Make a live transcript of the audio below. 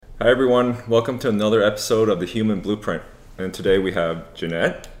Hi everyone, welcome to another episode of the Human Blueprint. And today we have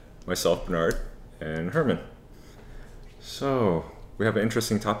Jeanette, myself Bernard, and Herman. So, we have an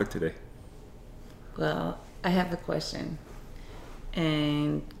interesting topic today. Well, I have a question.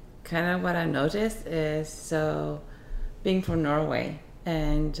 And kind of what I noticed is, being from Norway,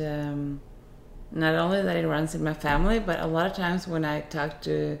 and not only that it runs in my family, but a lot of times when I talk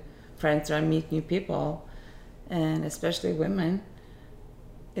to friends or I meet new people, and especially women,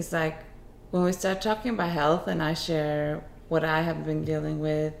 it's like when we start talking about health and I share what I have been dealing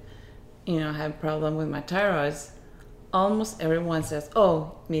with, I have a problem with my thyroid, almost everyone says,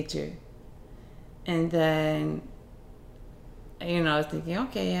 oh, me too. And then, I was thinking,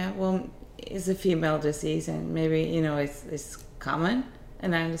 okay, yeah, well, it's a female disease and maybe, it's common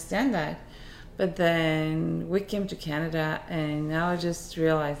and I understand that. But then we came to Canada and now I just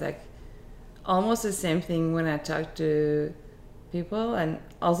realized like almost the same thing when I talk to people, and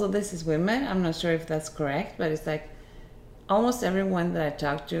also this is women. I'm not sure if that's correct, but it's like almost everyone that I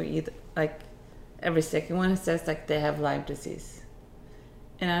talk to, either like every second one says like they have Lyme disease.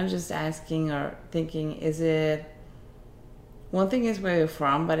 And I'm just asking or thinking, is it, one thing is where you're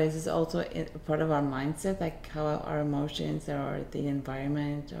from, but is this also part of our mindset, like how our emotions or the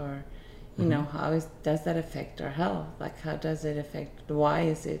environment or, does that affect our health? Like how does it affect, why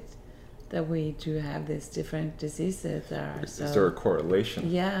is it that we do have these different diseases that are Is there a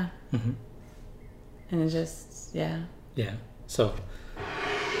correlation? Yeah. Mm-hmm. And it just, yeah. Yeah. So,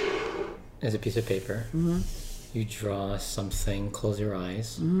 as a piece of paper, you draw something, close your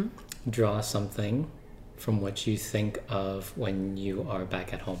eyes, draw something from what you think of when you are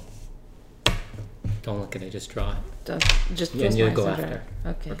back at home. Don't look at it, just draw it. Just and you'll go after.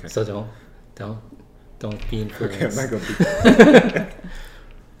 Okay. So don't be influenced. Okay, I'm not going to be.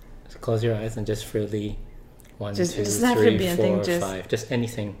 Close your eyes and just freely 1, 2, 3, 4, 5. Just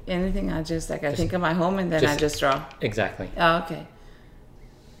anything. Anything. I think of my home and then I just draw. Exactly. Oh, okay.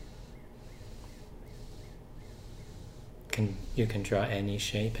 You can draw any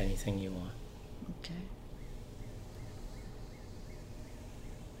shape, anything you want. Okay.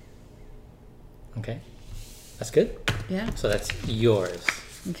 Okay. That's good? Yeah. So that's yours.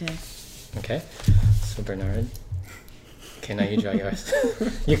 Okay. Okay. So Bernard. Okay, now you draw yours.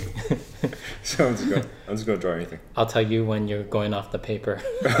 So I'm just going to draw anything. I'll tell you when you're going off the paper.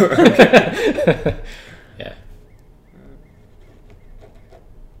 Yeah.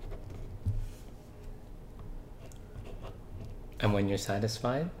 And when you're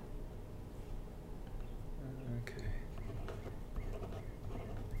satisfied?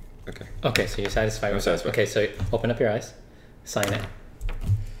 Okay, so you're satisfied. I'm satisfied. Okay, so open up your eyes. Sign it.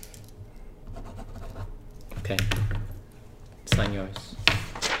 Okay. Sign yours.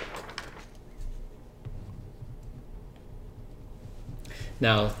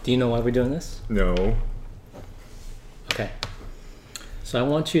 Now, do you know why we're doing this? No. Okay. So I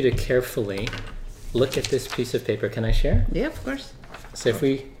want you to carefully look at this piece of paper. Can I share? Yeah, of course. So if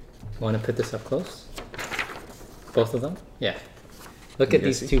we want to put this up close, both of them? Yeah. Look at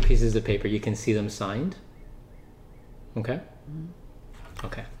these two pieces of paper. You can see them signed. Okay?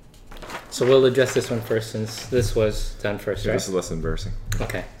 Okay. So we'll address this one first since this was done first, right? This is less embarrassing.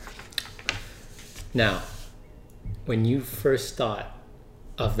 Okay. Now, when you first thought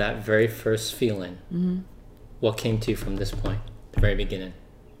of that very first feeling, what came to you from this point, the very beginning,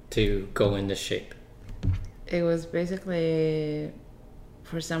 to go into shape? It was basically,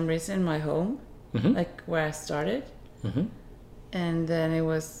 for some reason, my home, like where I started. And then it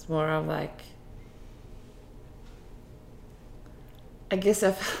was more of like, I guess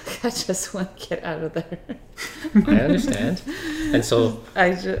I felt like I just want to get out of there. I understand. And so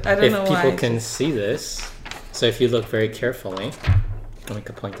I don't know if why. people can see this, so if you look very carefully, and we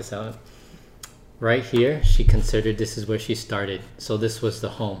could point this out, right here, she considered this is where she started. So this was the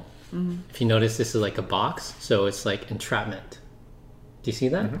home. If you notice, this is like a box, so it's like entrapment. Do you see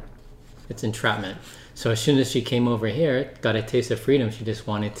that? It's entrapment. So as soon as she came over here, got a taste of freedom, she just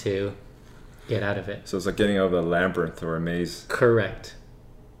wanted to get out of it. So it's like getting out of a labyrinth or a maze. Correct.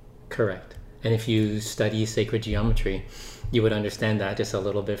 And if you study sacred geometry, you would understand that just a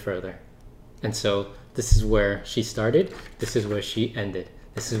little bit further. And so this is where she started, this is where she ended.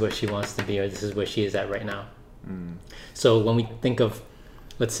 This is where she wants to be, or this is where she is at right now. So when we think of,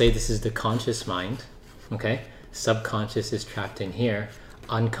 let's say this is the conscious mind, okay? Subconscious is trapped in here.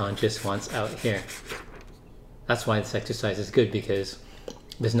 Unconscious wants out here. That's why this exercise is good, because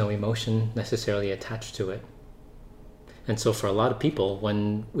there's no emotion necessarily attached to it. And so for a lot of people,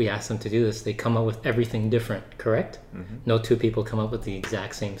 when we ask them to do this, they come up with everything different, correct? No two people come up with the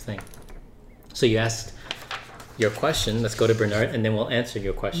exact same thing. So you asked your question. Let's go to Bernard, and then we'll answer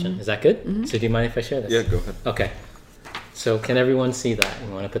your question. Is that good? So do you mind if I share this? Yeah, go ahead. Okay. So can everyone see that?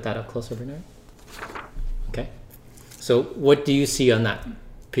 You want to put that up closer, Bernard? Okay. So what do you see on that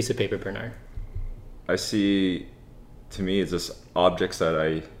piece of paper, Bernard? I see, to me, it's just objects that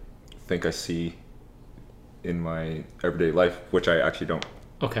I think I see in my everyday life, which I actually don't.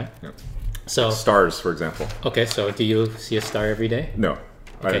 Okay. Yeah. So Stars, for example. okay, so do you see a star every day? No,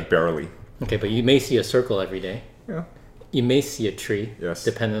 I Okay. barely. Okay, but you may see a circle every day. Yeah. You may see a tree, Yes.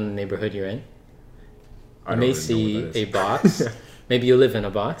 depending on the neighborhood you're in. I You don't may really know see what that a is. box. Maybe you live in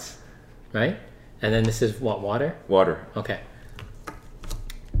a box, right? And then this is what, water? Water. Okay.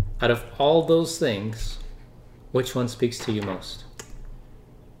 Out of all those things, which one speaks to you most?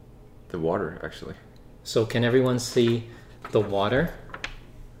 The water, actually. So can everyone see the water?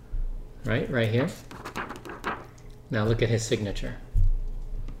 Right here. Now look at his signature.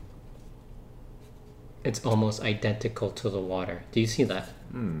 It's almost identical to the water. Do you see that?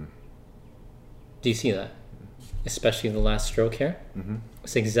 Do you see that? Especially the last stroke here?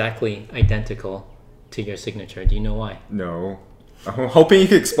 It's exactly identical to your signature. Do you know why? No. I'm hoping you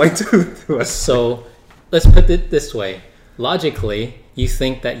can explain to us. So let's put it this way. Logically, you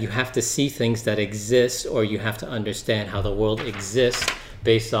think that you have to see things that exist, or you have to understand how the world exists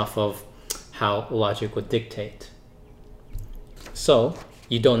based off of how logic would dictate. So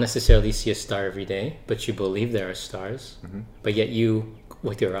you don't necessarily see a star every day, but you believe there are stars. But yet you,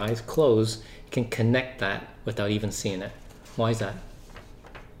 with your eyes closed, can connect that without even seeing it. Why is that?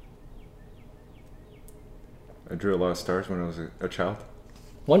 I drew a lot of stars when I was a child.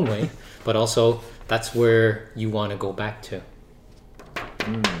 One way, but also that's where you want to go back to.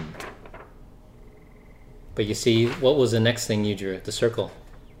 But you see, what was the next thing you drew? The circle,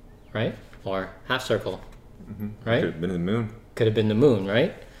 right? Or half circle, right? Could have been the moon. Could have been the moon,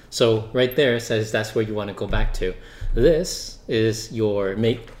 right? So right there it says that's where you want to go back to. This is your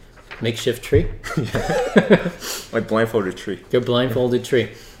makeshift tree, My blindfolded tree. your blindfolded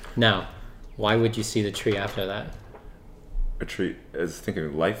tree. Now, why would you see the tree after that? A tree. I was thinking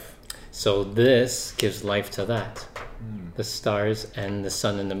of life. So this gives life to that. The stars and the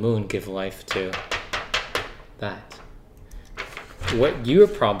sun and the moon give life to that. What your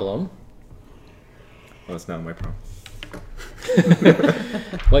problem, Well, it's not my problem.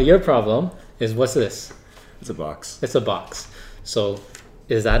 what your problem is, what's this? It's a box. It's a box. So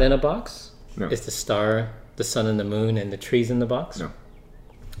is that in a box? No. Is the star, the sun and the moon and the trees in the box? No.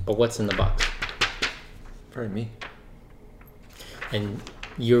 But what's in the box? Probably me. And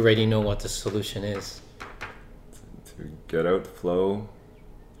you already know what the solution is. To get out, flow,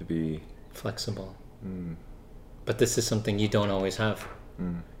 to be. Flexible. But this is something you don't always have.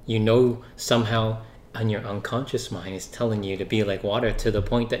 You know, somehow on your unconscious mind is telling you to be like water, to the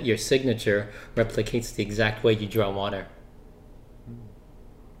point that your signature replicates the exact way you draw water.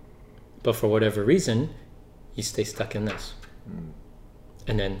 But for whatever reason, you stay stuck in this.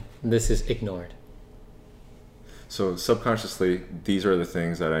 And then this is ignored. So subconsciously, these are the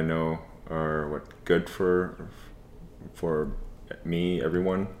things that I know are good for me,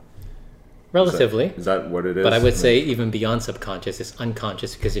 everyone. Relatively. Is that what it is? But I would say even beyond subconscious, it's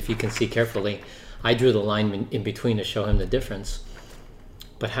unconscious, because if you can see carefully, I drew the line in between to show him the difference.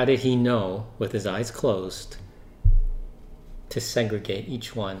 But how did he know, with his eyes closed, to segregate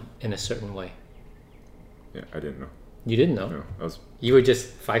each one in a certain way? Yeah, I didn't know. You didn't know. No, I was. You were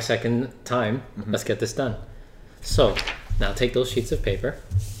just 5-second time. Let's get this done. So now take those sheets of paper.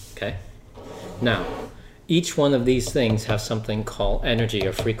 Okay. Now, each one of these things have something called energy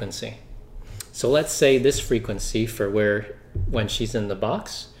or frequency. So let's say this frequency for when she's in the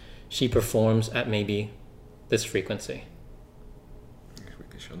box, she performs at maybe this frequency. We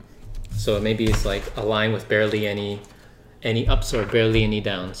can show them. So maybe it's like a line with barely any ups or barely any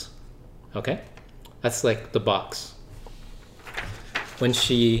downs. Okay? That's like the box.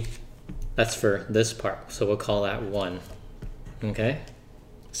 That's for this part. So we'll call that 1. Okay?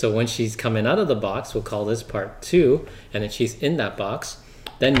 So when she's coming out of the box, we'll call this part 2. And then she's in that box.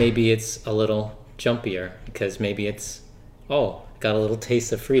 Then maybe it's a little jumpier, because maybe it's, got a little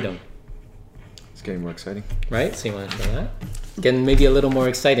taste of freedom. It's getting more exciting. Right? So you want to show that? Getting maybe a little more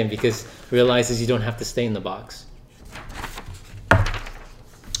exciting, because realizes you don't have to stay in the box.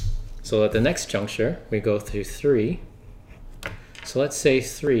 So at the next juncture, we go through 3. So let's say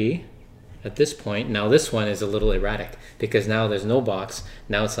 3 at this point. Now this one is a little erratic, because now there's no box.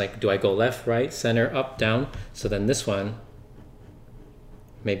 Now it's like, do I go left, right, center, up, down? So then this one,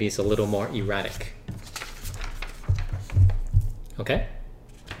 maybe it's a little more erratic. Okay?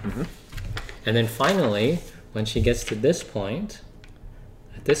 And then finally, when she gets to this point,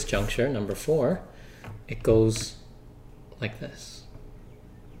 at this juncture, number 4, it goes like this.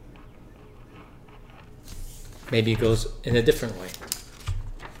 Maybe it goes in a different way.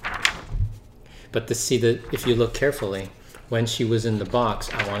 But to see that, if you look carefully, when she was in the box,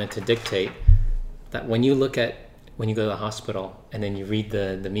 I wanted to dictate that when you go to the hospital and then you read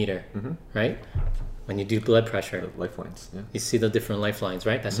the meter, right? When you do blood pressure, The lifelines. Yeah. you see the different lifelines,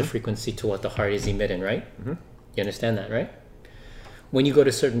 right? That's the frequency to what the heart is emitting, right? You understand that, right? When you go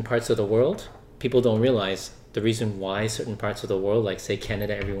to certain parts of the world, people don't realize the reason why certain parts of the world, like say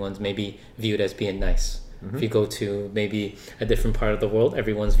Canada, everyone's maybe viewed as being nice. If you go to maybe a different part of the world,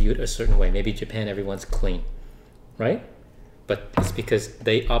 everyone's viewed a certain way. Maybe Japan, everyone's clean, right? But it's because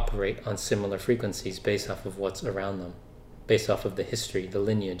they operate on similar frequencies based off of what's around them, based off of the history, the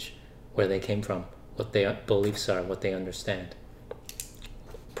lineage, where they came from, what their beliefs are, what they understand.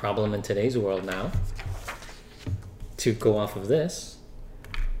 Problem in today's world now, to go off of this,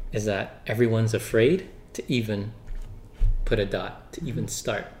 is that everyone's afraid to even put a dot, to even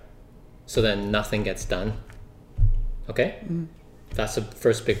start. So then nothing gets done. Okay? That's the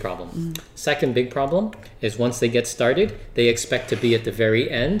first big problem. Second big problem is once they get started, they expect to be at the very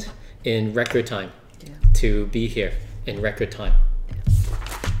end in record time. To be here in record time.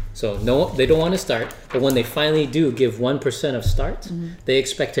 So no, they don't want to start, but when they finally do give 1% of start, they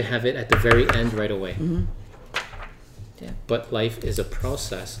expect to have it at the very end right away. But life is a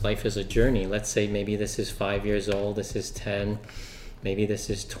process. Life is a journey. Let's say maybe this is 5 years old, this is 10, maybe this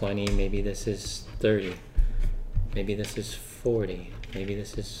is 20, maybe this is 30, maybe this is 40, maybe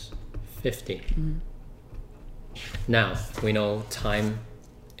this is 50. Now, we know time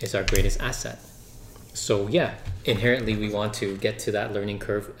is our greatest asset. So yeah, inherently we want to get to that learning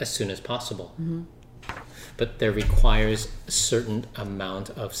curve as soon as possible. But there requires a certain amount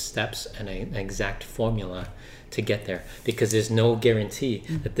of steps and an exact formula to get there, because there's no guarantee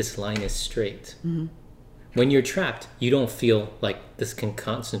that this line is straight. When you're trapped, you don't feel like this can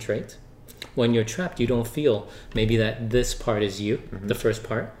concentrate. When you're trapped, you don't feel maybe that this part is you, the first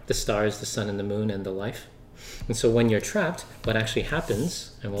part, the stars, the sun and the moon and the life. And so when you're trapped, what actually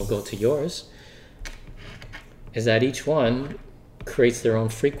happens, and we'll go to yours, is that each one creates their own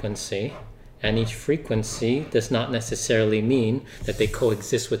frequency, and each frequency does not necessarily mean that they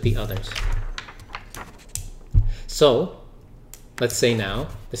coexist with the others. So let's say now,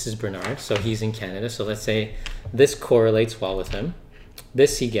 this is Bernard, so he's in Canada, so let's say this correlates well with him.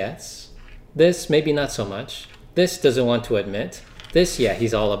 This he gets. This, maybe not so much. This doesn't want to admit. This, yeah,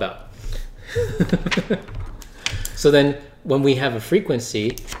 he's all about. So then when we have a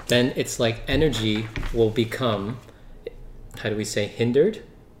frequency, then it's like energy will become, how do we say, hindered?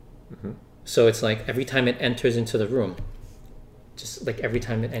 So it's like every time it enters into the room, just like every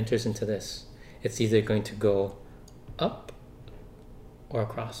time it enters into this, it's either going to go up or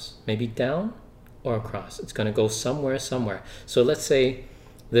across, maybe down or across. It's going to go somewhere. So let's say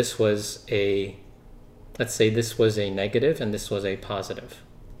this was a negative and this was a positive.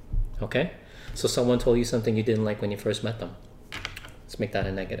 Okay? So someone told you something you didn't like when you first met them. Let's make that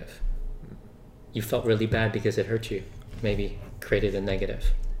a negative. You felt really bad because it hurt you. Maybe created a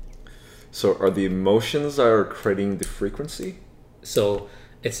negative. So are the emotions that are creating the frequency? So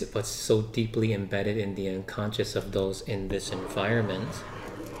it's what's so deeply embedded in the unconscious of those in this environment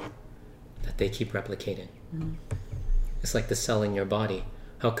that they keep replicating. It's like the cell in your body.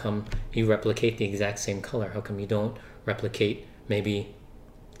 How come you replicate the exact same color? How come you don't replicate maybe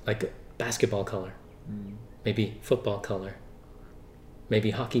like basketball color, maybe football color,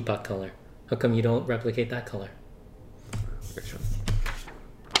 maybe hockey puck color? How come you don't replicate that color?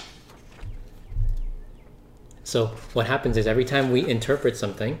 So what happens is every time we interpret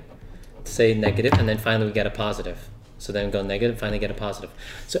something, say negative, and then finally we get a positive. So then we go negative, finally get a positive.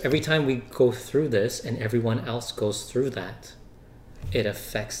 So every time we go through this and everyone else goes through that, it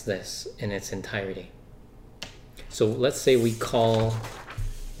affects this in its entirety. So let's say we call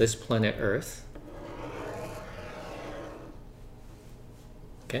this planet Earth.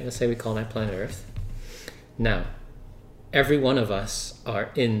 Okay, let's say we call that planet Earth. Now, every one of us are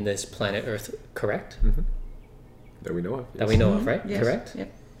in this planet Earth, correct? That we know of. Yes. That we know of, right? Yes. Correct?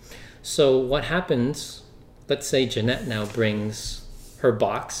 Yep. So what happens, let's say Jeanette now brings her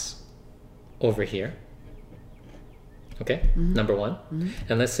box over here. Okay, number one.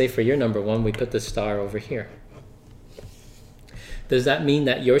 And let's say for your number one, we put the star over here. Does that mean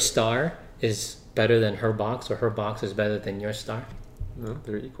that your star is better than her box, or her box is better than your star? No,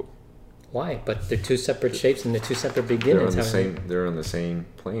 they're equal. Why? But they're two separate shapes and they're two separate beginnings. They're on the same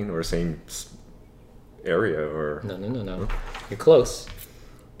plane or same area, or No. You're close.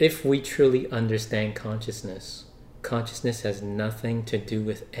 If we truly understand consciousness, consciousness has nothing to do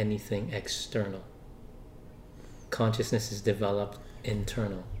with anything external. consciousness is developed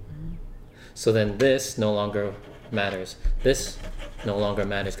internal. So then this no longer matters. This no longer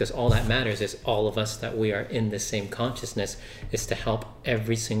matters, because all that matters is all of us that we are in the same consciousness is to help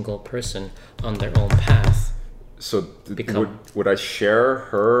every single person on their own path. So would I share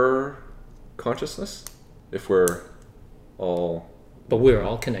her consciousness if we're all... But we're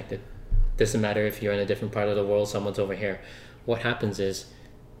all connected. Doesn't matter if you're in a different part of the world, someone's over here. What happens is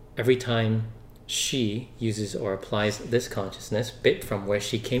every time she uses or applies this consciousness bit from where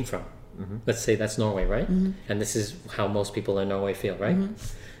she came from, let's say that's Norway, right? And this is how most people in Norway feel, right?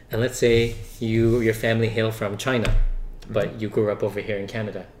 And let's say your family hail from China, but you grew up over here in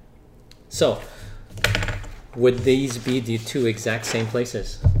Canada. So would these be the two exact same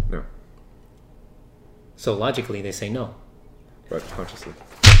places? No. So logically they say no. But consciously.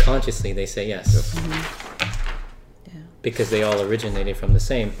 Consciously they say yes. Yeah. Because they all originated from the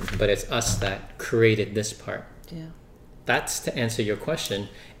same, but it's us that created this part. Yeah. That's to answer your question.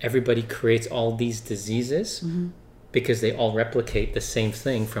 Everybody creates all these diseases because they all replicate the same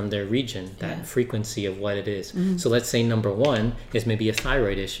thing from their region, that frequency of what it is. So let's say number one is maybe a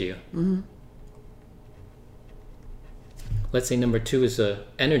thyroid issue. Let's say number two is a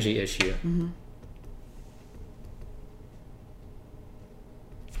energy issue.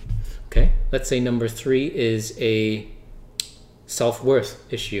 Okay, let's say number three is a self-worth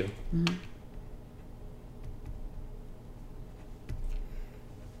issue.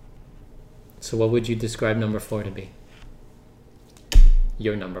 So what would you describe number four to be?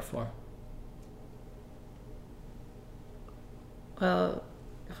 Your number four. Well,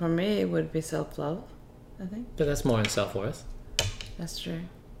 for me, it would be self-love, I think. But that's more in self-worth. That's true.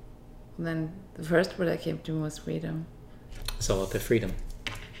 And then the first word that came to me was freedom. So the freedom.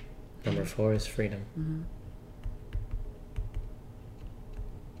 Number four is freedom. And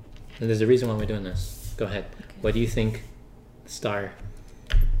there's a reason why we're doing this. Go ahead. Okay. What do you think star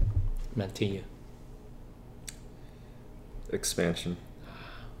meant to you? Expansion.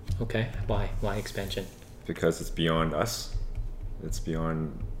 Okay. Why? Why expansion? Because it's beyond us. It's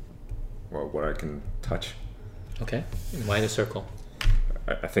beyond what I can touch. Okay. And why the circle?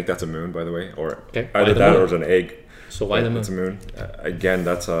 I think that's a moon, by the way, or Okay. Why either the that moon? or it's an egg. So why the moon? It's a moon. Again,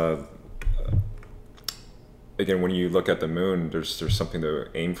 that's a. Again, when you look at the moon, there's something to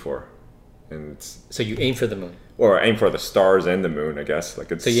aim for, and it's. So you aim for the moon. Or aim for the stars and the moon, I guess.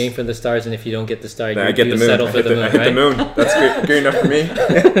 Like it's. So you aim for the stars, and if you don't get the star, Then you, I get you the moon. settle I for hit the moon, I hit right? the moon. That's good enough for me.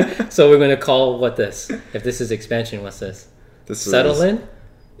 So we're going to call what this? If this is expansion, what's this? This Settle is, in?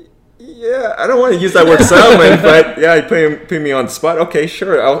 Yeah, I don't want to use that word settlement, but yeah, you put me on the spot. Okay,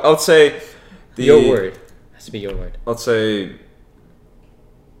 sure. I'll say Your word. Has to be your word. I'll say.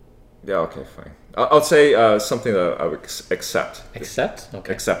 Yeah. Okay. Fine. I'll say something that I would accept. Accept?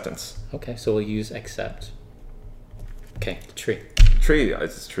 Okay. Acceptance. Okay, so we'll use accept. Okay, the tree. Tree.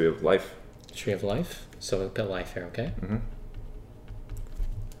 It's a tree of life. Tree of life. So we'll put life here, okay? Mm-hmm.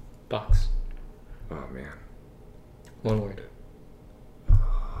 Box. Oh man. One word.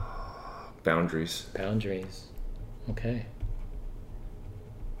 Boundaries. Boundaries. Okay.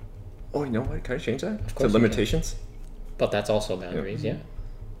 Oh, you know what? Can I change that? Of course To you can. limitations. But that's also boundaries, yeah.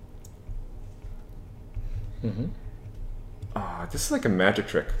 Mm-hmm. Ah, this is like a magic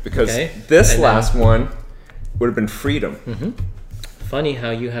trick because Okay. this And then- last one would have been freedom. Mm-hmm. Funny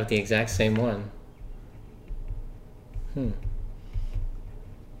how you have the exact same one. Sure.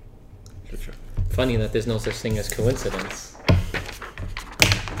 Funny that there's no such thing as coincidence.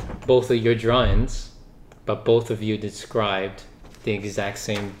 Both of your drawings, but both of you described the exact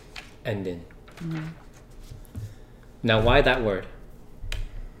same ending. Now, why that word?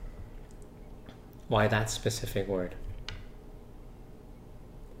 Why that specific word?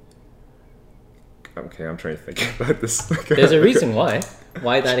 Okay, I'm trying to think about this. There's a reason why.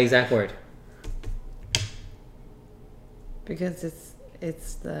 Why that exact word? Because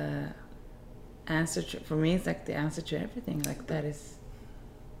it's the answer to, for me, it's like the answer to everything. Like that is,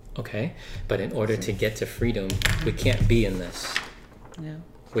 Okay, but in order to get to freedom, we can't be in this. you know,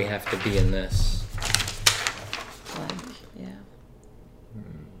 We have to be in this. like, yeah,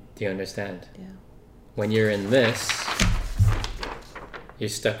 Do you understand? yeah. When you're in this, you're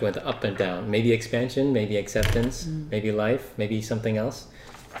stuck with up and down. Maybe expansion, maybe acceptance, maybe life, maybe something else.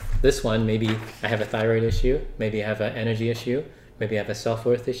 This one, maybe I have a thyroid issue, maybe I have an energy issue, maybe I have a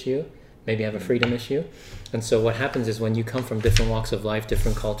self-worth issue, maybe I have a freedom issue. And so what happens is when you come from different walks of life,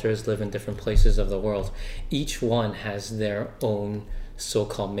 different cultures, live in different places of the world, each one has their own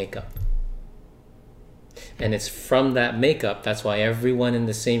so-called makeup. And it's from that makeup, that's why everyone in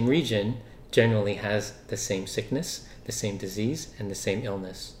the same region generally has the same sickness, the same disease, and the same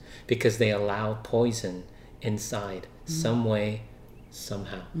illness, because they allow poison inside, some way,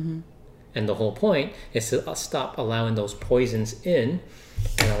 somehow. And the whole point is to stop allowing those poisons in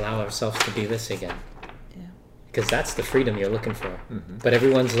and allow ourselves to be this again. Yeah. Because that's the freedom you're looking for. But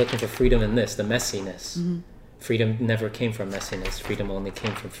everyone's looking for freedom in this, the messiness. Freedom never came from messiness. Freedom only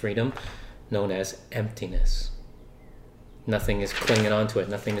came from freedom known as emptiness. Nothing is clinging onto it.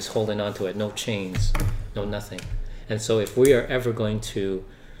 Nothing is holding onto it. No chains. No nothing. And so if we are ever going to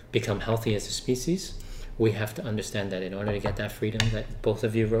become healthy as a species, we have to understand that in order to get that freedom that both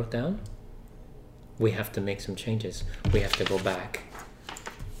of you wrote down, we have to make some changes. We have to go back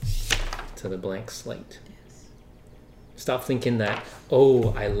to the blank slate. Yes. Stop thinking that,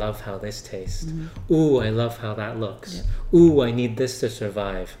 oh, I love how this tastes. Ooh, I love how that looks. Yep. Ooh, I need this to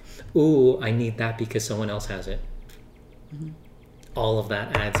survive. Ooh, I need that because someone else has it. All of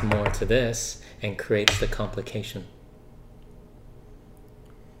that adds more to this and creates the complication.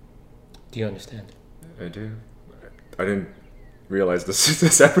 Do you understand? I do. I didn't realize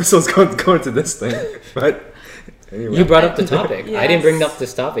this episode's going to this thing, but anyway. You brought up the topic. Yes. I didn't bring up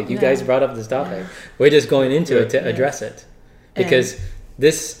this topic. You guys brought up this topic. We're just going into it to address it. Because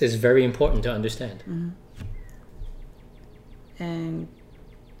this is very important to understand. And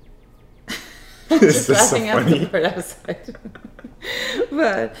This just is so laughing at funny. the word outside.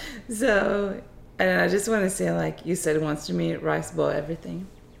 But so, and I just want to say, like you said once to me, rice bowl everything,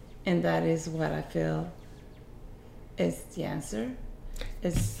 and that is what I feel is the answer.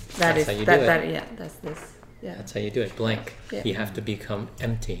 Is that That's is how you do that it. that yeah, that's this. Yeah. That's how you do it. Blank. Yeah. You have to become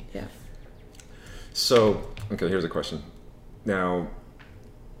empty. Yeah. So, okay, here's a question. Now,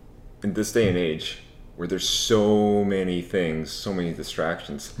 in this day and age, where there's so many things, so many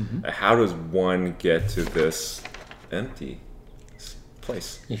distractions, how does one get to this empty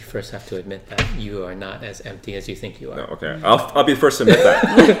place? You first have to admit that you are not as empty as you think you are. No, okay, I'll be the first to admit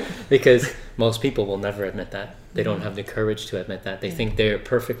that. Because most people will never admit that. They don't have the courage to admit that. They think they're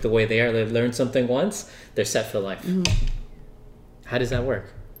perfect the way they are. They've learned something once, they're set for life. How does that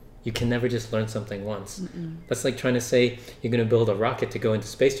work? You can never just learn something once. That's like trying to say you're going to build a rocket to go into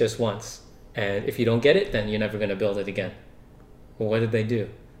space just once. And if you don't get it, then you're never going to build it again. Well, what did they do?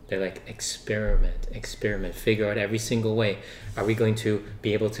 They're like, experiment, figure out every single way. Are we going to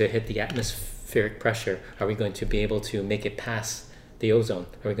be able to hit the atmospheric pressure? Are we going to be able to make it past the ozone?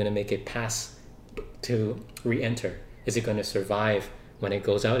 Are we going to make it pass to re-enter? Is it going to survive when it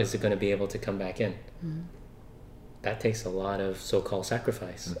goes out? Is it going to be able to come back in? That takes a lot of so-called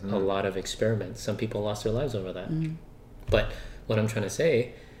sacrifice, a lot of experiments. Some people lost their lives over that. But what I'm trying to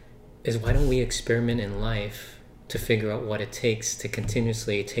say is, why don't we experiment in life to figure out what it takes to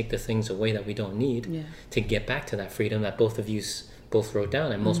continuously take the things away that we don't need to get back to that freedom that both of you both wrote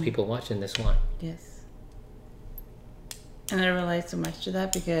down and most people watching this want. Yes. And I relate so much to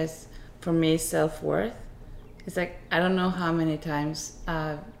that because for me, self-worth, it's like, I don't know how many times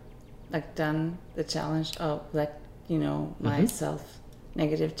I've like done the challenge of let, you know, myself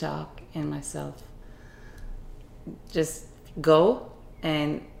negative talk and myself just go,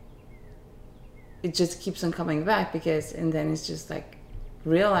 and it just keeps on coming back because, and then it's just like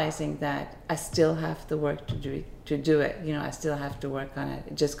realizing that I still have the work to do it. You know, I still have to work on it.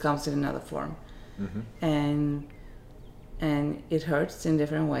 It just comes in another form, and it hurts in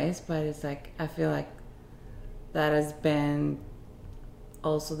different ways. But it's like, I feel like that has been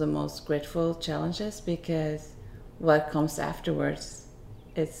also the most grateful challenges, because what comes afterwards,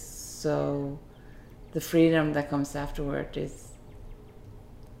 it's so, the freedom that comes afterward is,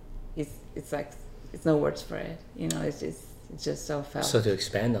 it's like, it's no words for it, you know. It's just so felt. So to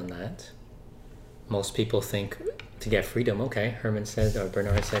expand on that, most people think to get freedom, okay, Herman said, or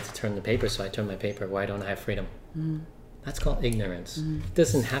Bernard said to turn the paper, so I turn my paper. Why don't I have freedom? That's called ignorance. It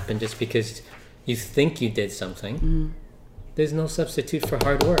doesn't happen just because you think you did something. There's no substitute for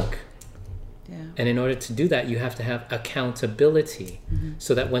hard work. Yeah. And in order to do that, you have to have accountability,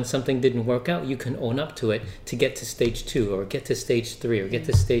 so that when something didn't work out, you can own up to it to get to stage 2 or get to stage 3 or get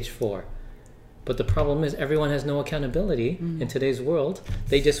to stage 4. But the problem is, everyone has no accountability in today's world.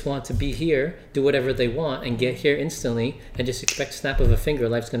 They just want to be here, do whatever they want, and get here instantly, and just expect snap of a finger,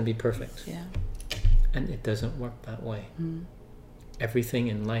 life's going to be perfect. Yeah. And it doesn't work that way. Everything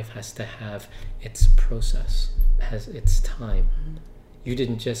in life has to have its process, has its time. You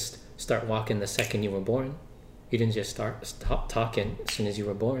didn't just start walking the second you were born. You didn't just stop talking as soon as you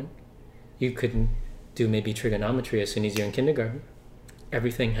were born. You couldn't do maybe trigonometry as soon as you're in kindergarten.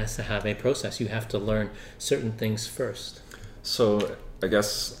 Everything has to have a process. You have to learn certain things first. So I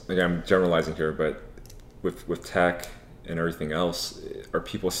guess, again, I'm generalizing here, but with tech and everything else, are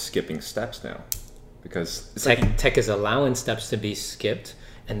people skipping steps now? Because it's Tech is allowing steps to be skipped,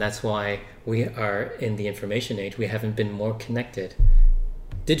 And that's why we are in the information age. We haven't been more connected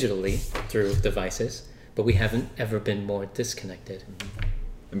digitally through devices, but we haven't ever been more disconnected.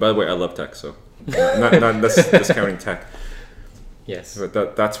 And by the way, I love tech, so not discounting tech. Yes.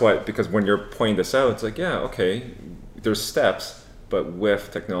 But that's why, because when you're pointing this out, it's like, yeah, okay, there's steps, but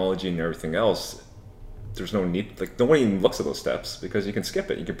with technology and everything else, there's no need, like nobody even looks at those steps because you can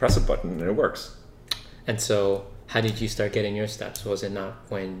skip it. You can press a button and it works. And so how did you start getting your steps? Was it not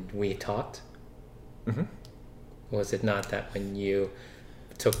when we talked? Mm-hmm. Was it not that when you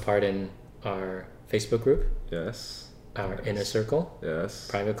took part in our Facebook group? Yes. Our inner circle? Yes.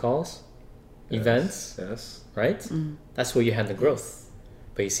 Private calls? Yes. Events? Yes. Right? That's where you had the growth.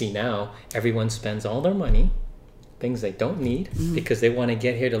 But you see now, everyone spends all their money, things they don't need, because they want to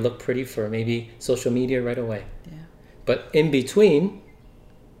get here to look pretty for maybe social media right away. Yeah. But in between,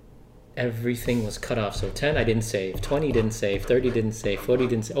 everything was cut off. So 10, I didn't save. 20 didn't save. 30 didn't save. 40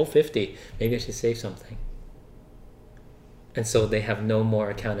 didn't save. Oh, 50. Maybe I should save something. And so they have no more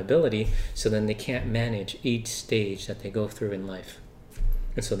accountability. So then they can't manage each stage that they go through in life.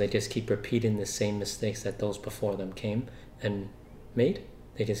 And so they just keep repeating the same mistakes that those before them came and made.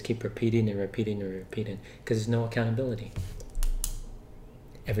 They just keep repeating and repeating and repeating because there's no accountability.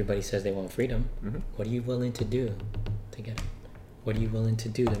 Everybody says they want freedom. What are you willing to do to get it? What are you willing to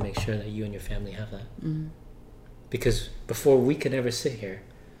do to make sure that you and your family have that? Because before we could ever sit here,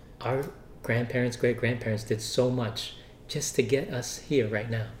 our grandparents, great-grandparents did so much just to get us here right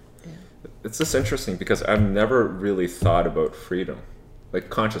now. Yeah. It's just interesting because I've never really thought about freedom, like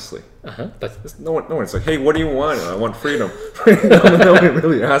consciously. But No one's like, hey, what do you want? I want freedom. No one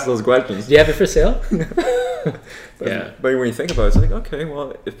really asks those questions. do you have it for sale? But when you think about it, it's like, okay,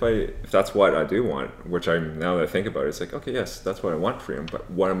 well, if that's what I do want, which now that I think about it, it's like, okay, yes, that's what I want, freedom. But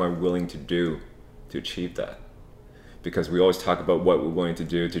what am I willing to do to achieve that? Because we always talk about what we're willing to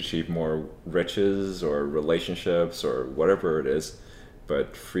do to achieve more riches or relationships or whatever it is.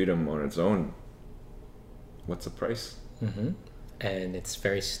 But freedom on its own, what's the price? And it's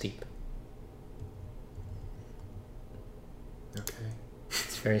very steep. Okay.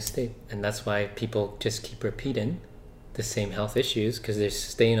 It's very steep. And that's why people just keep repeating the same health issues because they're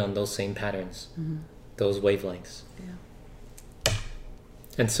staying on those same patterns, those wavelengths. Yeah.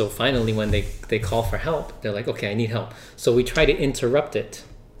 And so finally, when they call for help, they're like, okay, I need help. So we try to interrupt it.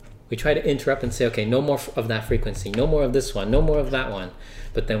 We try to interrupt and say, okay, no more of that frequency, no more of this one, no more of that one.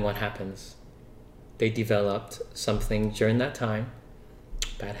 But then what happens? They developed something during that time,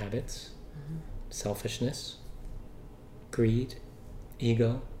 bad habits, selfishness, greed,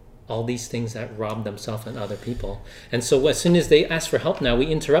 ego, all these things that rob themselves and other people. And so as soon as they ask for help now, we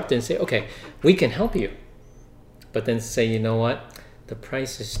interrupt it and say, okay, we can help you. But then say, you know what? The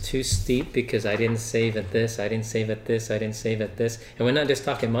price is too steep because I didn't save at this, I didn't save at this, I didn't save at this. And we're not just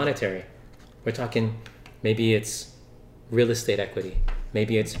talking monetary. We're talking maybe it's real estate equity.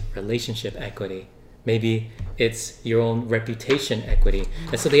 Maybe it's relationship equity. Maybe it's your own reputation equity.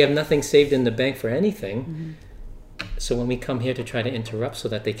 And so they have nothing saved in the bank for anything. So when we come here to try to interrupt so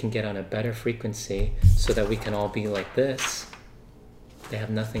that they can get on a better frequency so that we can all be like this, they have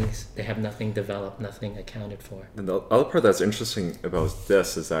nothing developed, nothing accounted for. And the other part that's interesting about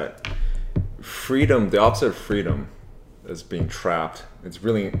this is that freedom, the opposite of freedom, is being trapped. It's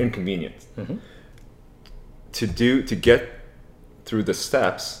really inconvenient. To get through the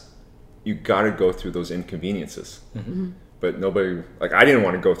steps, you got to go through those inconveniences. But nobody, like, I didn't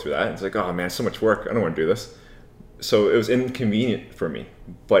want to go through that. It's like, oh man, so much work. I don't want to do this. So it was inconvenient for me.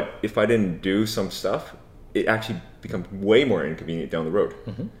 But if I didn't do some stuff, it actually becomes way more inconvenient down the road.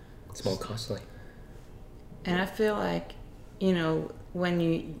 It's more costly. And I feel like, when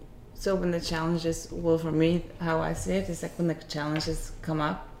the challenges, well, for me, how I see it is like when the challenges come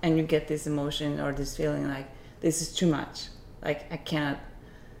up and you get this emotion or this feeling like this is too much, like I cannot,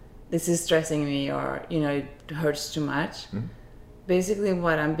 this is stressing me, or it hurts too much. Basically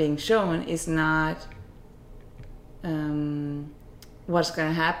what I'm being shown is not what's going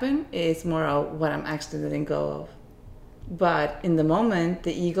to happen, it's more of what I'm actually letting go of. But in the moment,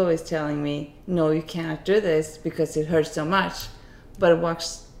 the ego is telling me, no, you cannot do this because it hurts so much. But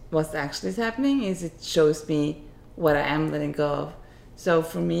what's actually happening is it shows me what I am letting go of. So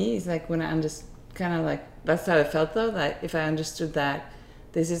for me, it's like when I'm just kind of like, that's how I felt though, that if I understood that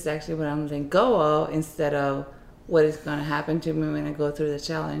this is actually what I'm letting go of instead of what is going to happen to me when I go through the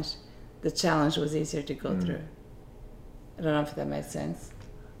challenge was easier to go through. I don't know if that makes sense,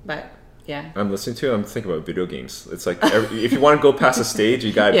 but yeah. I'm listening to it, I'm thinking about video games. It's like, if you want to go past a stage,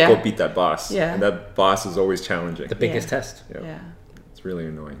 you got to go beat that boss. Yeah. And that boss is always challenging. The biggest test. Yeah. It's really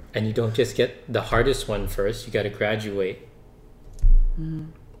annoying. And you don't just get the hardest one first, you got to graduate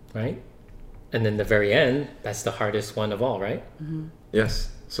right? And then the very end, that's the hardest one of all, right?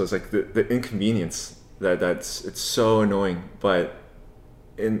 Yes. So it's like the inconvenience it's so annoying, but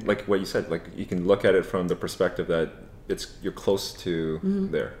in like what you said, like you can look at it from the perspective that you're close to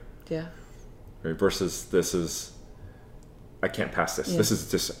there, Yeah. right? Versus this is, I can't pass this. Yeah. This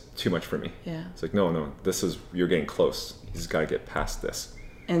is just too much for me. Yeah. It's like, no, you're getting close. You just got to get past this.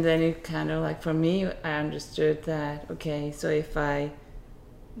 And then it kind of like, for me, I understood that, okay, so if I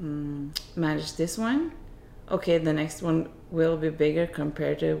manage this one, okay, the next one will be bigger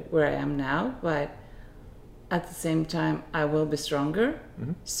compared to where I am now, but at the same time, I will be stronger,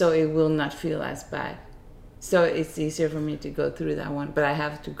 so it will not feel as bad. So it's easier for me to go through that one, but I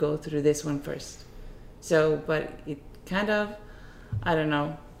have to go through this one first. So, but it kind of, I don't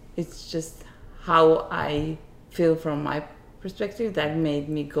know, it's just how I feel from my perspective that made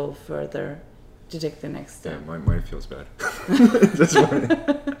me go further to take the next step. Yeah, mine feels bad.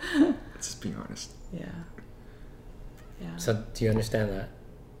 Just being honest. Yeah. Yeah. So do you understand that?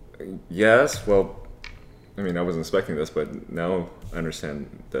 Yes, well, I mean, I wasn't expecting this, but now I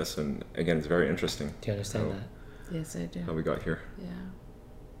understand this, and again, it's very interesting. Do you understand that? Yes, I do. How we got here. Yeah.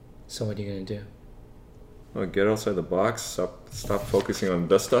 So what are you going to do? Well, get outside the box, stop focusing on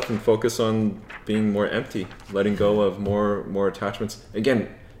this stuff, and focus on being more empty, letting go of more attachments.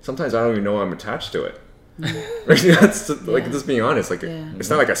 Again, sometimes I don't even know I'm attached to it. Right? That's like just being honest. Like it's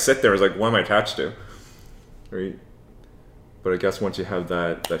not like I sit there as like, what am I attached to? Right? But I guess once you have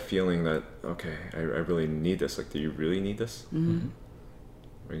that feeling that, okay, I really need this. Like, do you really need this?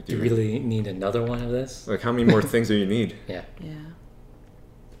 Right? Do you really need another one of this? Like, how many more things do you need? Yeah. Yeah.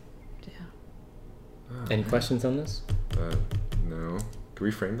 Any questions on this? No. Can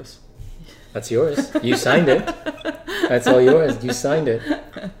we frame this? That's yours. You signed it. That's all yours. You signed it.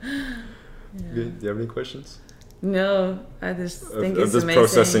 Do you have any questions? No, I just think I'm it's just amazing.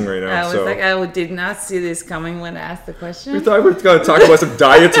 processing right now. I was so. like, I did not see this coming when I asked the question. We thought we were going to talk about some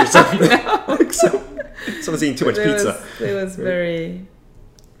diets or something. Like someone's eating too much pizza. That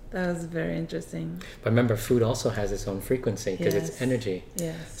was very interesting. But remember, food also has its own frequency because Yes. it's energy.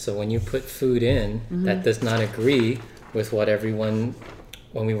 Yes. So when you put food in that does not agree with what everyone,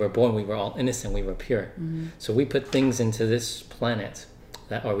 when we were born, we were all innocent, we were pure. So we put things into this planet,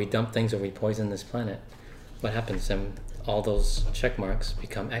 or we dump things or we poison this planet. What happens? Then all those check marks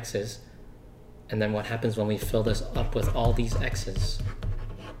become X's. And then what happens when we fill this up with all these X's?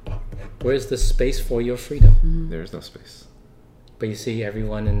 Where's the space for your freedom? There is no space. But you see,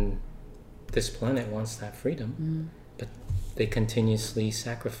 everyone in this planet wants that freedom, but they continuously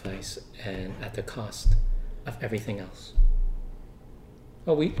sacrifice and at the cost of everything else.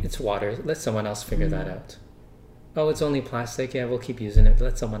 Oh, it's water. Let someone else figure that out. Oh, it's only plastic. Yeah, we'll keep using it.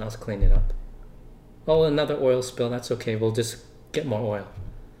 Let someone else clean it up. Oh, another oil spill. That's okay. We'll just get more oil.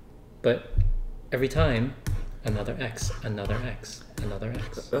 But every time, another X, another X, another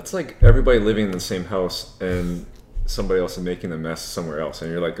X. That's like everybody living in the same house and somebody else is making a mess somewhere else,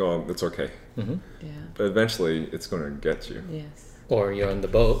 and you're like, oh, it's okay. Yeah. But eventually, it's going to get you. Yes. Or you're on the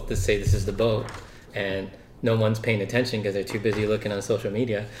boat. Let's say this is the boat, and no one's paying attention because they're too busy looking on social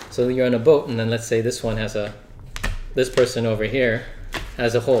media. So you're on a boat, and then let's say this person over here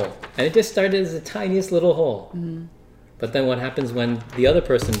has a hole, and it just started as the tiniest little hole. But then what happens when the other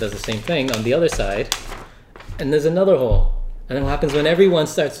person does the same thing on the other side, and there's another hole? And then what happens when everyone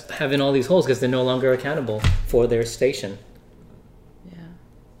starts having all these holes because they're no longer accountable for their station? Yeah.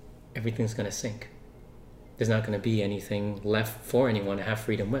 Everything's going to sink. There's not going to be anything left for anyone to have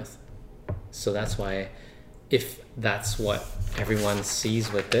freedom with. So that's why, if that's what everyone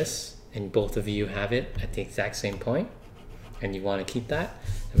sees with this, and both of you have it at the exact same point, and you want to keep that,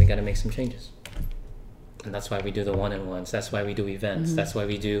 then we got to make some changes. And that's why we do the one-on-ones. That's why we do events. That's why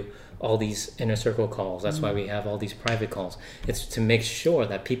we do all these inner circle calls. That's why we have all these private calls. It's to make sure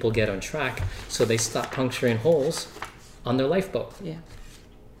that people get on track so they stop puncturing holes on their lifeboat. Yeah.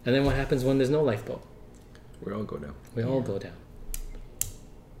 And then what happens when there's no lifeboat? We all go down. We all go down.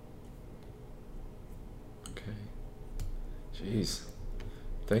 Okay. Jeez.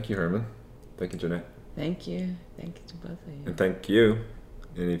 Thank you, Herman. Thank you, Jeanette. Thank you. Thank you to both of you. And thank you.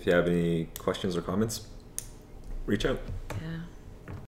 And if you have any questions or comments, reach out. Yeah.